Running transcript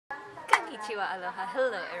Konnichiwa, aloha,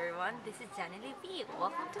 hello everyone, this is Janely V.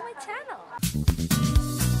 Welcome to my channel.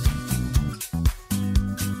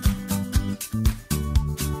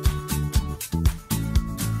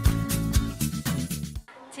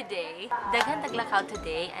 Today, Daghan Taglakaw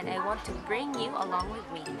today, and I want to bring you along with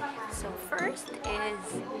me. So first is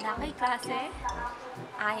Nakay Klase.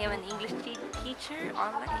 I am an English teacher,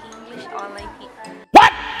 online teacher.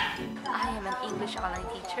 What? I am an English online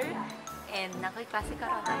teacher, and Nakay Klase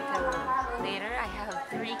karon until later. I have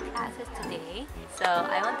 3 classes today, so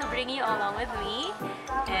I want to bring you along with me.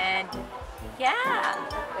 And yeah,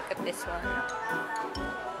 look at this one.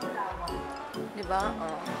 Diba?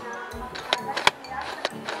 Oh.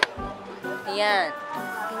 Ayan.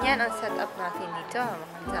 Ganyan ang setup natin dito.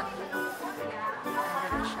 Maganda.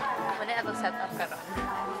 Ano na siya. Muna itong setup karon.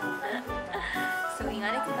 So,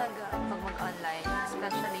 inganit talaga pag mag-online.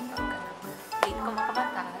 Especially pag late ko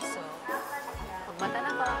makabata. So, pag mata na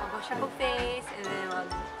ko, mag-wash ako face. And then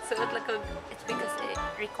mag-suot lang ko. It's because it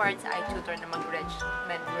requires eye tutor na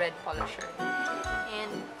mag-red polisher.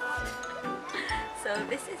 And so,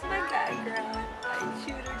 this is my background. Eye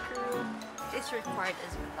tutor group. It's required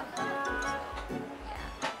as well. So, yeah,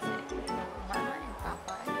 that's it. Mama and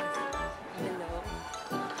Papa is below.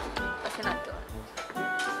 Kasi na doon.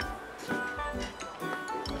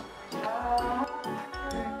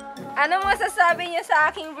 Ano masasabi niyo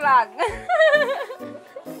sa aking vlog?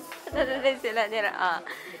 Nandun sila nila.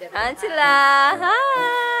 Ayan sila.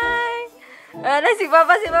 Hi! Ano si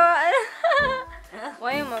Papa?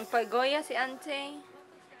 Why man, pag-goya si Ante.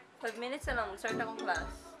 5 minutes na lang. Start akong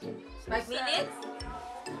class. 5 minutes?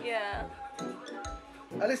 Yeah.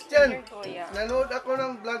 Alis dyan! Nanood ako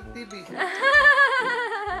ng vlog TV.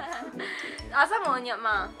 Asa mo niya,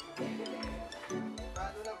 ma?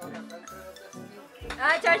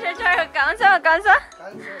 Char. Kaunsa?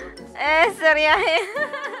 Seryahe.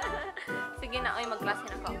 Sige na, mag-klase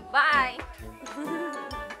na ako. Bye!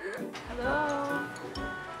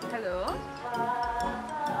 Hello?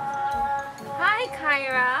 Hi,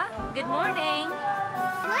 Kyra. Good morning.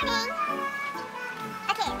 Morning!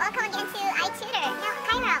 Okay, welcome again to iTutor. Now,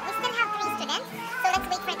 Kyra, we still have 3 students, so let's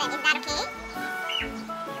wait for them. Is that okay?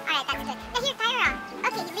 Alright, that's good. Now here, Kyra.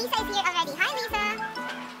 Okay, Lisa is here already. Hi, Lisa!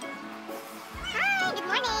 Hi, good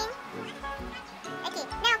morning! Okay,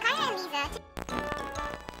 now Kyra and Lisa...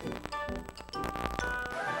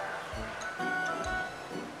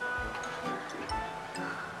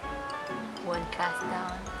 One class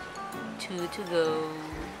down, 2 to go.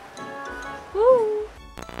 Woo!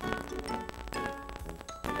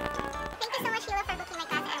 Thank you so much, Sheila, for booking my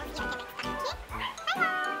class. I will see you again next time, okay?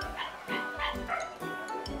 Bye-bye!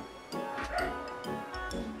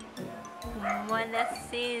 One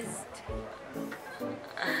assist.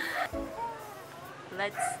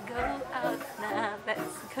 Let's go out na.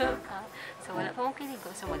 Let's go out. So, wala pa mong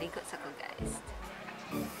kiligo. So, maligo sa ko, guys.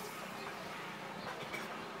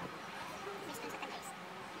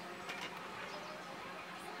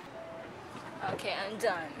 Okay, I'm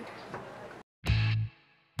done.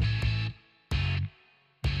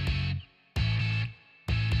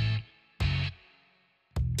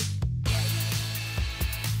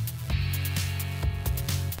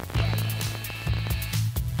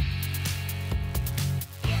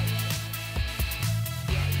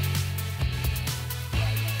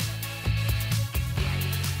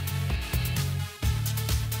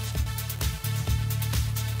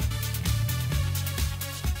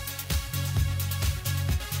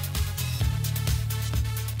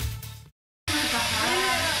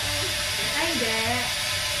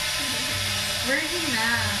 Virgin na.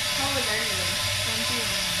 How old are you? 20.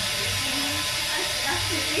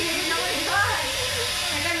 Oh my God!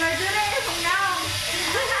 I can graduate from now.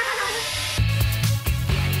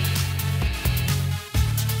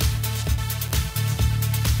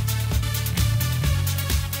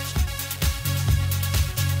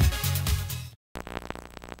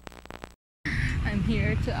 I'm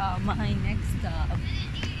here to my next stop.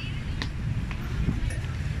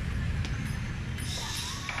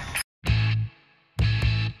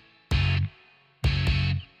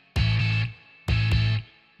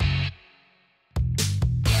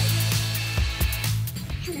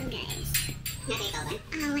 Hello guys.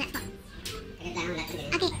 Wala po.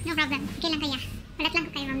 Okay, no problem. Okay lang kaya. Walat lang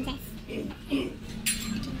ko kay Ramses.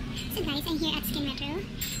 So guys, I'm here at Skin Metro.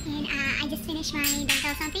 And I just finished my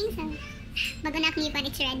dental something. So, bago na ako but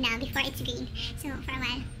it's red now before it's green. So, for a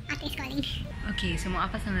while, ate is calling. Okay, so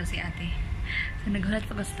maapas na si ate. So, naghulat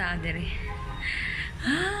pa basta dere.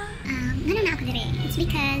 Ganun na ako dire. It's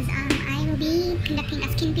because I will be conducting a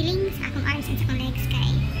skin peeling sa akong arms and sa akong legs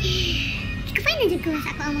kay Kapay na dyan ko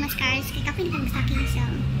sa ako ang mga scars kay kapay na kang stocking. So,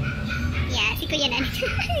 yeah. kuya na.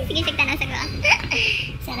 Sige, tanaw sa ko.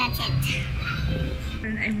 So that's it.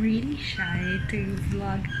 And I'm really shy to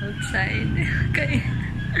vlog outside. Kaya,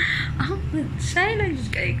 ako, shy lang dyan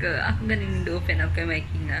kayo ko. Ako ganing open up kay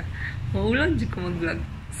Mikey na. Maulang dyan ko mag-vlog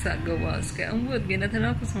sa gawas. Kaya ang buod,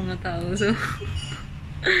 ginatala ako sa mga tao. So,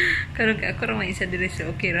 karon kaya ako ramay isa dire sa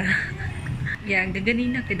okay ra. Yeah,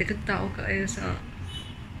 gaganina kay dagat tao kaayo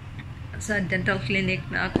sa dental clinic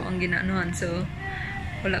na ako ang ginaanuhan. So,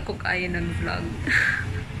 wala ko kaayo nag-vlog.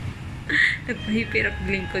 Nagpahipirap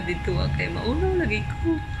gling ko dito kay maulaw lagi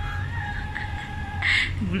ko.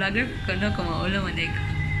 Vlogger ko na kung maulaw man ko.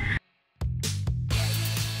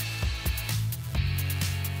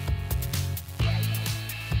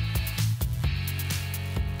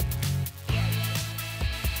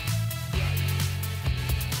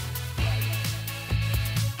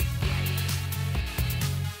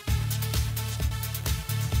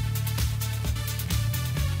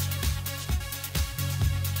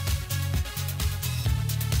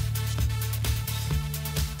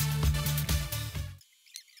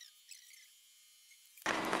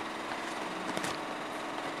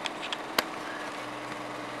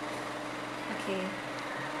 Okay.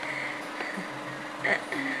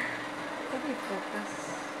 Can we focus?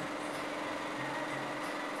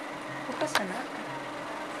 Focus na.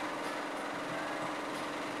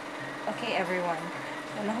 Okay, everyone.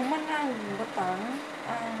 So, nahuman na ang butang.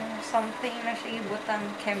 Something na siya butang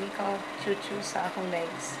chemical chuchu sa akong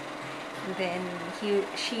legs. And then,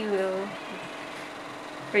 she will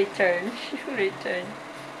return. She will return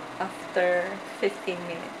after 15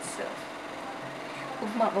 minutes. So,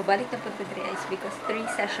 mabalik na po ito is because 3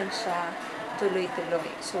 sessions siya tuloy-tuloy.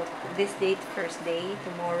 So, this date, first day,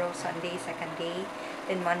 tomorrow, Sunday, second day,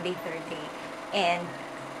 then Monday, third day. And,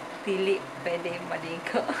 dili pwede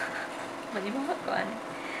maligo. Maligo ko,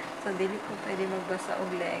 So, dili ko pwede magbasa og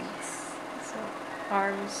legs. So,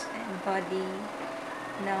 arms and body,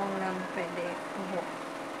 now lang pwede.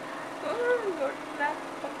 Lord, not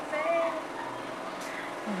pagpapit.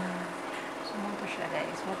 So, mo po siya,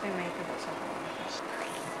 guys. Mo po yung may tibo sa ko.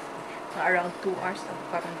 Around 2 hours ako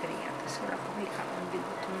karon diri ato. So, wala ko ang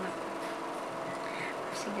bigutong na ko.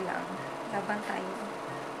 Sige lang. Laban tayo.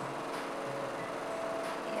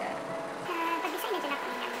 Yeah. Pag-design na dyan ako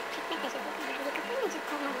ng treatment na dyan. Hindi ka po na dyan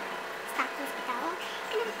ko mag-stop sa hospital.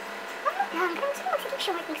 Kanang gusto mo mag-sige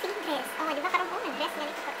short, mag-sige dress. Di ba karong po nag-dress na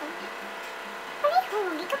ito karong.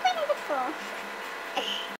 Hindi ka po na dyan ko.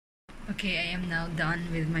 Okay, I am now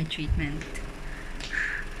done with my treatment.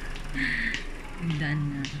 I'm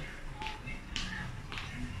done na.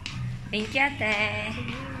 Thank you, ate.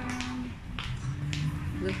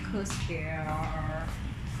 Glucose here.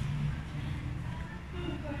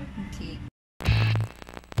 Okay.